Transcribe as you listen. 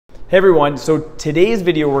Hey everyone, so today's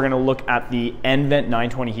video we're going to look at the nVent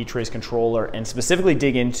 920 heat trace controller and specifically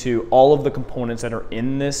dig into all of the components that are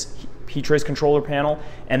in this heat trace controller panel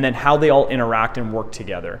and then how they all interact and work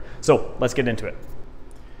together. So let's get into it.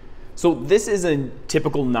 So this is a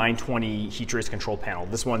typical 920 heat trace control panel.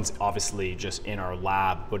 This one's obviously just in our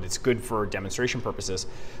lab, but it's good for demonstration purposes.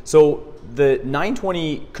 So the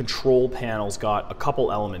 920 control panel's got a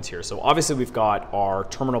couple elements here. So obviously we've got our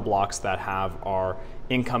terminal blocks that have our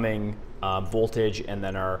incoming voltage and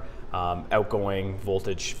then our outgoing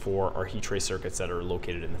voltage for our heat trace circuits that are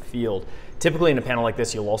located in the field. Typically in a panel like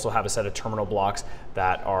this, you'll also have a set of terminal blocks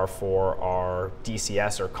that are for our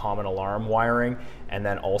DCS or common alarm wiring, and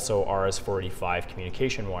then also RS-485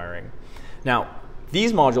 communication wiring. Now,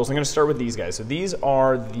 these modules, I'm going to start with these guys. So these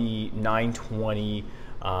are the 920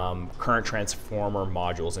 current transformer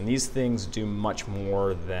modules, and these things do much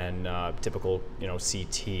more than typical,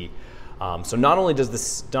 CT. So not only does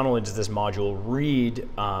this module read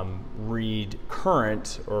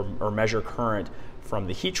current or measure current from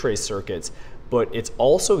the heat trace circuits, but it's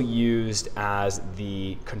also used as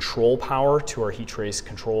the control power to our heat trace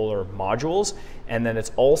controller modules, and then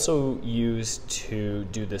it's also used to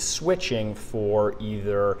do the switching for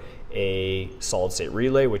either a solid state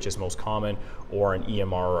relay, which is most common, or an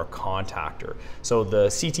EMR or a contactor. So the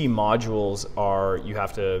CT modules are,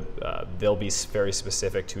 they'll be very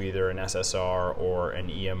specific to either an SSR or an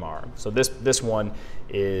EMR. So this one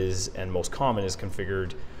is, and most common, is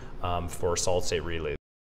configured for solid state relays.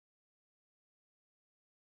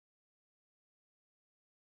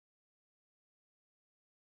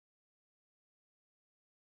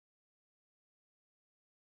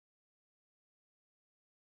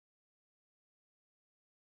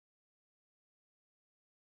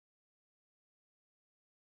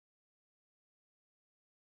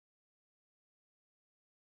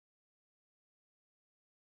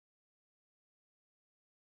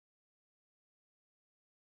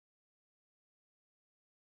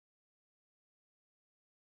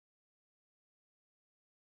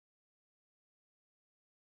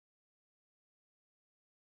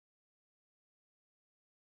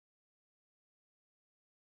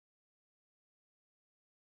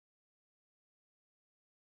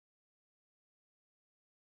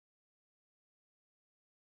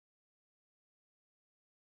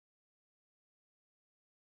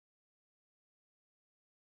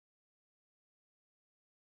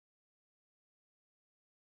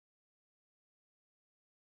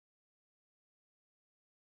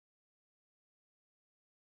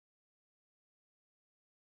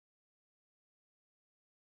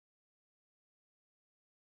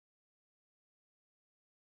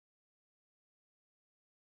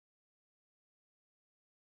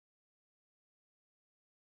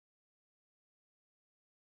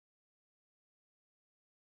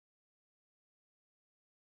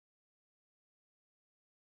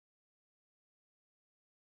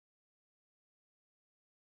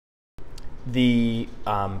 This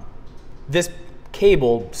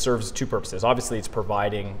cable serves two purposes. Obviously, it's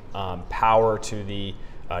providing power to the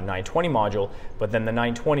 920 module, but then the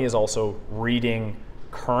 920 is also reading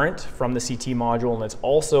current from the CT module, and it's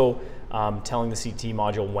also telling the CT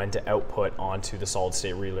module when to output onto the solid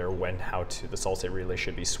state relay, or how the solid state relay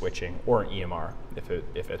should be switching, or an EMR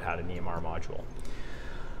if it had an EMR module.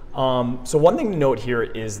 So one thing to note here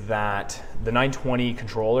is that the 920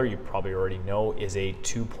 controller, you probably already know, is a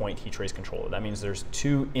 2-point heat trace controller. That means there's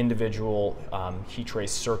two individual heat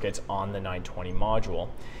trace circuits on the 920 module,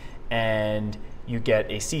 and you get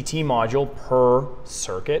a CT module per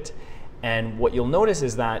circuit. And what you'll notice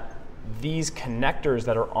is that these connectors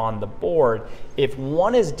that are on the board, if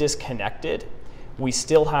one is disconnected, we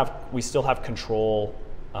still have control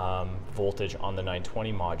voltage on the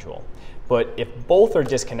 920 module. But if both are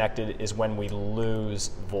disconnected is when we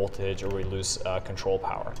lose voltage, or we lose control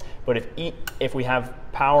power. But if we have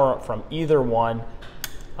power from either one,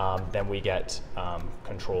 then we get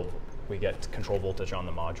control voltage on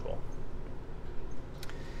the module.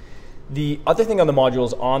 The other thing on the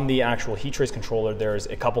modules, on the actual heat trace controller, there's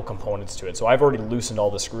a couple components to it. So I've already loosened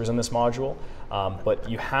all the screws in this module, but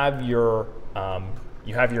you have your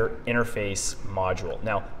interface module.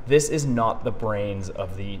 Now, this is not the brains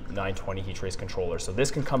of the 920 heat trace controller, so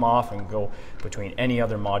this can come off and go between any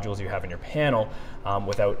other modules you have in your panel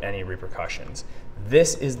without any repercussions.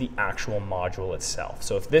 This is the actual module itself.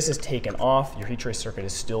 So if this is taken off, your heat trace circuit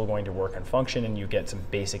is still going to work and function, and you get some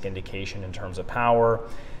basic indication in terms of power,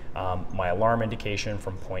 my alarm indication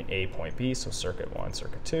from point A, point B, so circuit 1,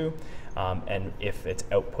 circuit 2, and if it's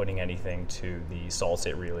outputting anything to the solid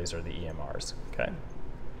state relays or the EMRs, okay?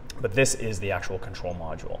 but this is the actual control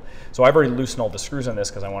module. So I've already loosened all the screws on this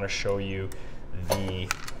because I want to show you the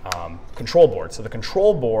control board. So the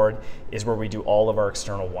control board is where we do all of our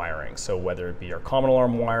external wiring. So whether it be our common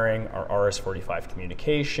alarm wiring, our RS-485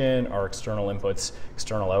 communication, our external inputs,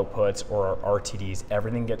 external outputs, or our RTDs,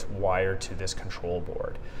 everything gets wired to this control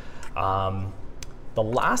board. The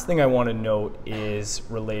last thing I want to note is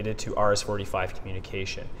related to RS-485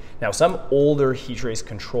 communication. Now, some older heat trace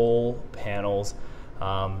control panels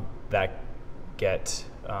that get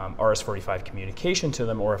RS-485 communication to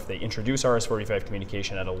them, or if they introduce RS-485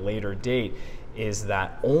 communication at a later date, is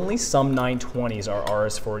that only some 920s are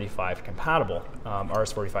RS-485 compatible,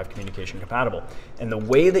 RS-485 communication compatible. And the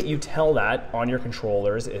way that you tell that on your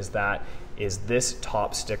controllers is this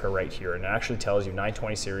top sticker right here, and it actually tells you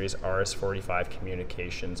 920 series RS-485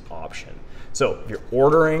 communications option. So if you're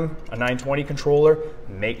ordering a 920 controller,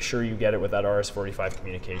 make sure you get it with that RS-485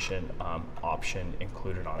 communication option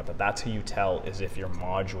included on it. But that's how you tell is if your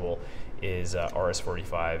module is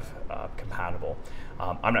RS-485 compatible.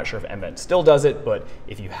 I'm not sure if nVent still does it, but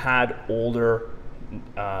if you had older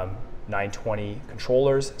 920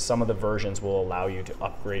 controllers, some of the versions will allow you to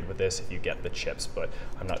upgrade with this if you get the chips, but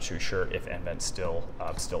I'm not too sure if nVent still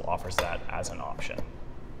offers that as an option.